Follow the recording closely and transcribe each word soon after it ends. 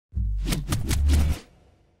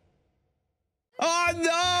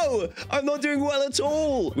No! I'm not doing well at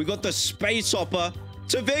all. We got the space hopper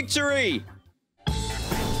to victory.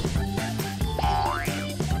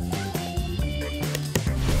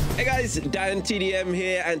 Hey guys, DanTDM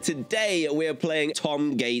here, and today we're playing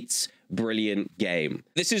Tom Gates' brilliant game.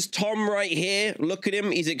 This is Tom right here. Look at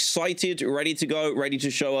him. He's excited, ready to go, ready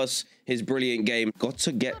to show us his brilliant game. Got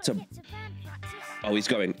to get to... Oh, he's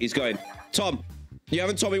going. He's going. Tom, you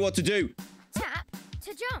haven't told me what to do. Tap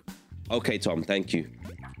to jump. Okay, Tom, thank you.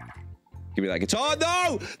 Give me that guitar.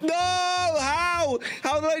 No! No! How?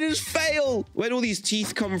 How did I just fail? Where'd all these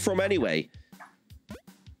teeth come from anyway?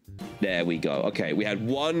 There we go. Okay, we had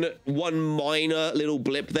one minor little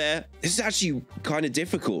blip there. This is actually kind of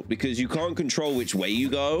difficult because you can't control which way you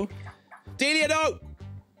go. Delia, no!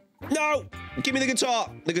 No! Give me the guitar.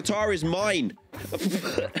 The guitar is mine.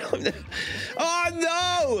 Oh,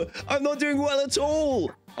 no! I'm not doing well at all.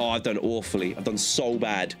 Oh, I've done awfully. I've done so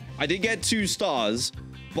bad. I did get 2 stars,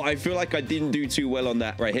 but I feel like I didn't do too well on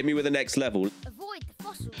that. Right, hit me with the next level. Avoid the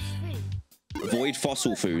fossil's food. Avoid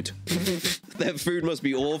fossil food. That food must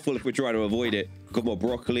be awful if we're trying to avoid it. Got more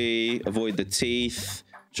broccoli. Avoid the teeth.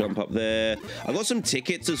 Jump up there. I got some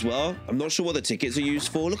tickets as well. I'm not sure what the tickets are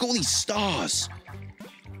used for. Look at all these stars.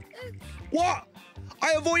 What?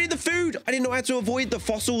 I avoided the food. I didn't know how to avoid the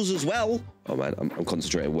fossils as well. Oh man, I'm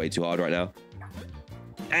concentrating way too hard right now.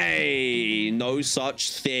 Hey, no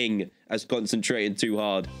such thing as concentrating too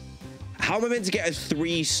hard. How am I meant to get a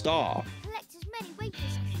 3-star? Collect as many wafers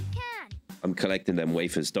as you can. I'm collecting them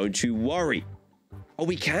wafers. Don't you worry. Oh,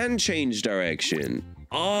 we can change direction.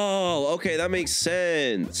 Oh, okay. That makes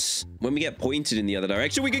sense. When we get pointed in the other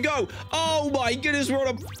direction, we can go. Oh my goodness. We're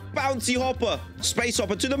on a bouncy hopper. Space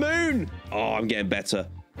hopper to the moon. Oh, I'm getting better.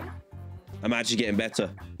 I'm actually getting better.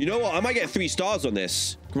 You know what? I might get 3 stars on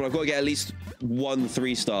this. Come on, I've got to get at least 1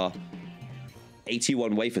 3-star.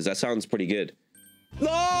 81 wafers. That sounds pretty good.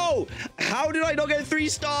 No! How did I not get 3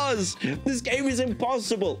 stars? This game is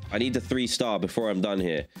impossible. I need the 3-star before I'm done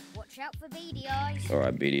here. Watch out for beady eyes. All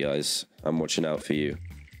right, beady eyes. I'm watching out for you.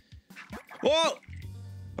 Whoa!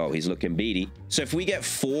 Oh, he's looking beady. So if we get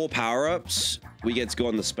 4 power-ups, we get to go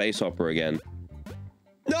on the space hopper again.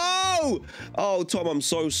 No! Oh, Tom, I'm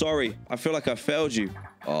so sorry. I feel like I failed you.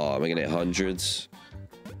 Oh, am I gonna hit hundreds?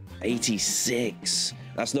 86.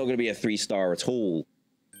 That's not gonna be a 3-star at all.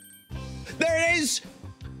 There it is!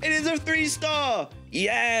 It is a 3-star!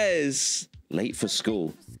 Yes! Late for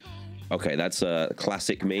school. Okay, that's a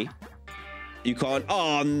classic me. You can't...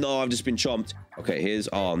 Oh, no, I've just been chomped. Okay, here's...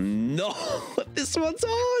 Oh, no! This one's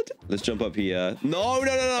hard! Let's jump up here. No, no,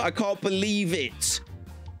 no, no! I can't believe it! Oops.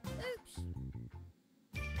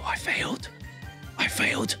 Oh, I failed. I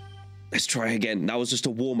failed. Let's try again. That was just a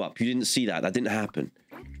warm-up. You didn't see that. That didn't happen.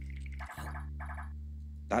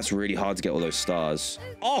 That's really hard to get all those stars.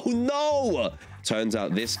 Oh, no! Turns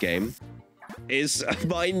out this game is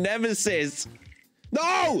my nemesis.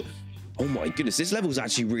 No! Oh, my goodness. This level is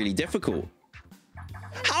actually really difficult.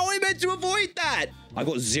 How am I meant to avoid that? I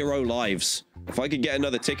got 0 lives. If I could get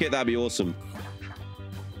another ticket, that'd be awesome.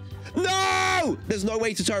 No! There's no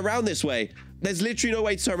way to turn around this way. There's literally no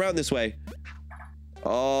way to turn around this way.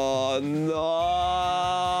 Oh, no.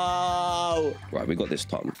 Right, we got this,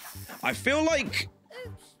 Tom. I feel like...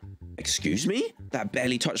 Excuse me? That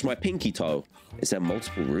barely touched my pinky toe. Is there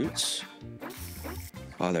multiple routes?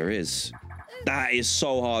 Oh, there is. That is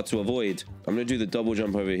so hard to avoid. I'm going to do the double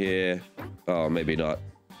jump over here. Oh, maybe not.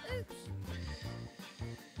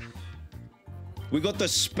 We got the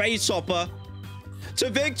space hopper to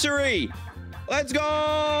victory. Let's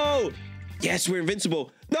go. Yes, we're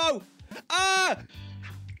invincible. No. Ah!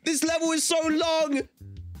 This level is so long.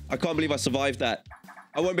 I can't believe I survived that.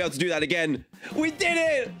 I won't be able to do that again. We did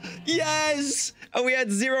it! Yes! And we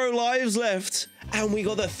had 0 lives left. And we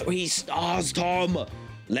got the 3 stars, Tom.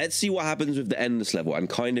 Let's see what happens with the endless level. I'm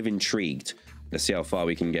kind of intrigued. Let's see how far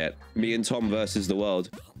we can get. Me and Tom versus the world.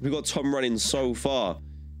 We got Tom running so far.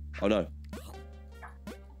 Oh, no.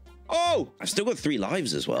 Oh! I've still got 3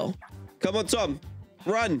 lives as well. Come on, Tom.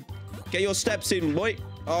 Run. Get your steps in, boy.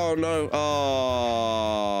 Oh, no. Oh.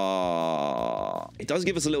 It does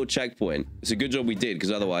give us a little checkpoint. It's a good job we did,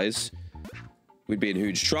 because otherwise we'd be in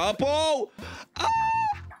huge trouble. Ah!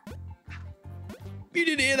 You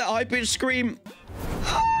didn't hear that high-pitched scream.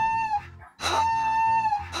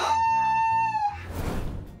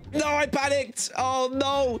 No, I panicked. Oh,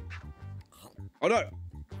 no. Oh, no.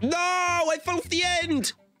 No, I fell off the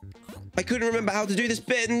end. I couldn't remember how to do this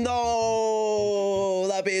bit. No,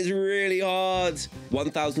 that bit is really hard.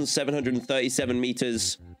 1,737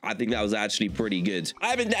 meters. I think that was actually pretty good.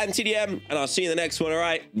 I've been DanTDM, and I'll see you in the next one. All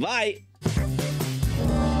right, bye.